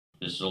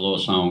This is a little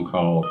song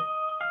called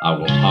I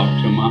Will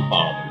Talk to My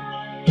Father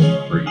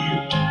for you.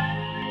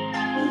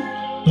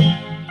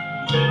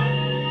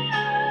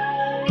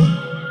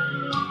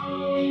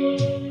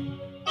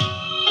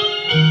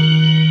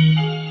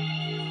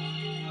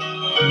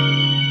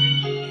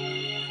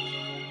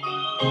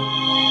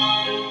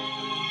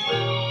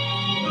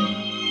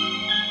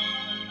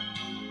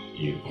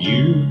 If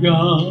you've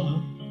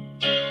got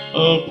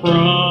a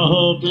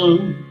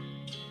problem,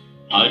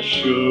 I'd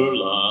sure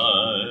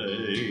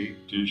like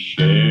to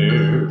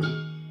share.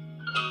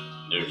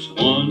 There's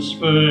one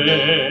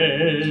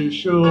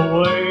special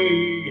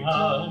way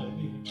I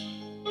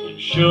can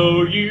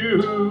show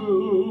you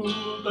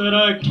that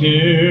I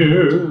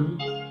care.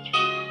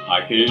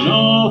 I can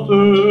offer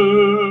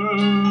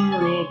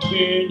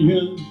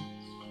opinions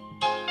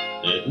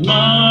that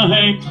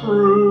might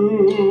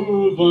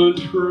prove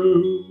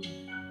untrue,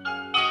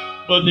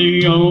 but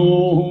the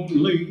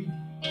only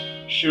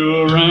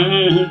sure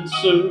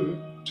answer,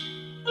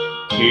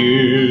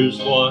 here's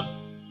what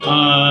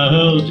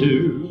I'll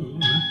do.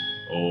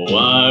 Oh,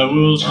 I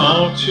will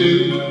talk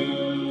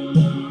to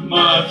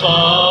my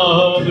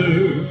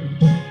Father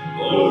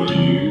for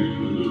you.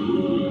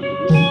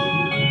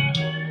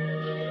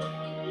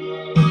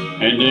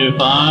 And if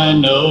I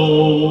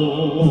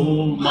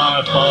know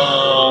my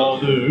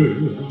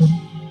Father,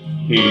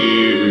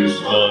 here's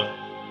what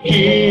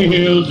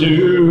He'll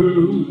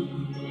do.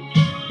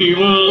 He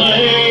will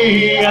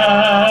lay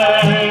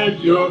at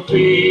your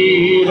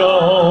feet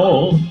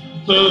all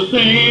the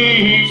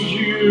things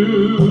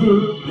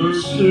you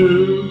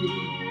pursue.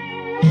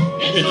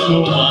 It's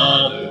no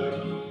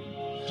matter,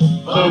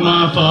 for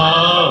my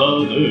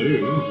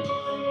Father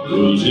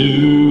will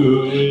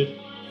do it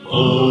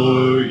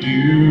for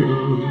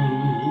you.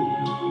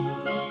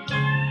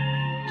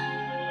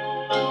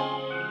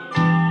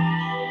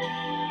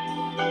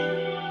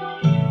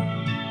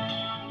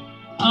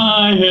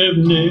 I have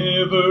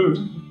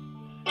never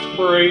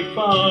prayed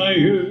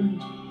fire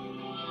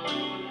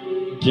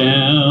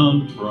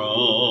down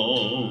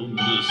from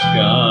the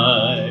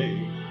sky,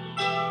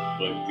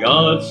 but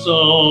God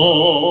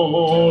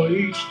saw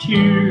each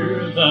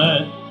tear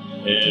that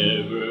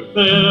ever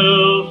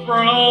fell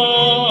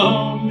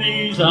from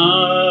these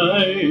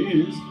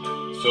eyes.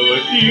 So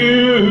if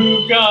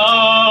you've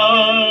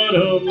got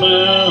a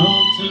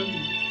mountain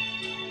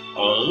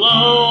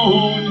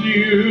alone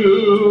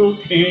you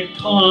can't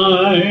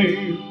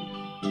climb,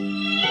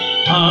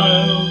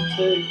 I'll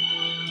take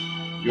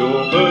your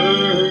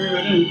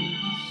burdens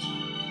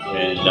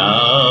and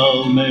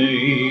I'll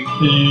make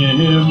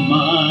them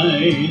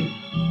mine.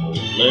 Oh,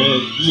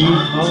 let me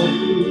talk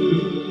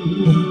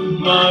to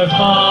my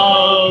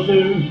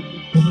Father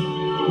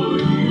for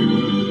you.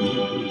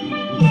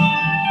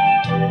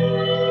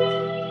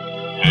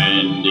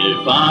 And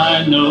if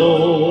I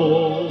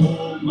know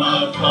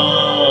my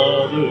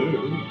Father,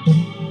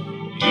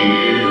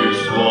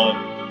 here's what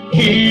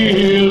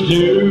He'll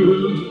do.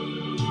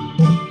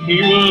 He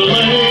will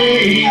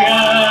lay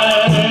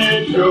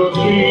at your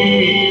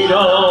feet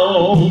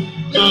all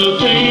the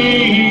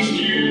things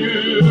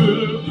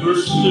you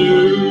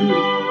pursue.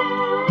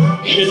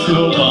 It's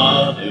no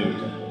bother,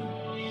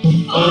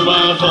 for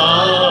my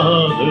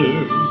Father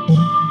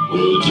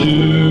will do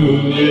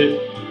it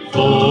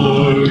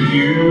for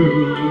you.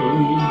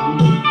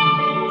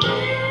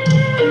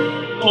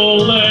 Oh,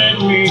 let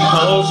me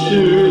talk to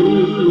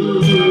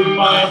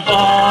my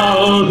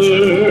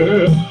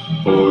Father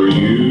for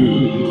you.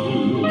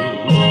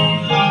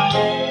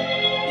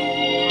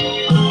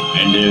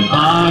 And if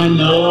I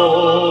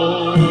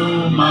know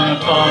my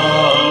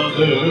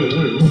Father,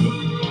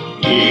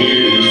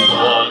 here's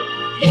what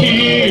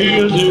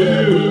He'll do.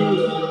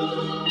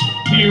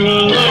 He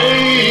will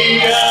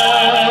lay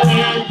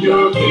at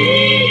your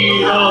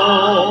feet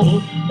all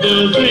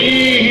the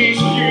things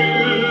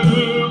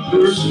you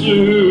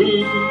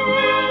pursue.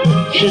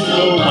 It's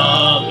no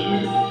bother,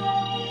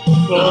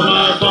 for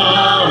my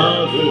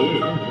Father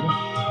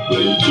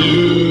will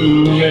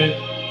do it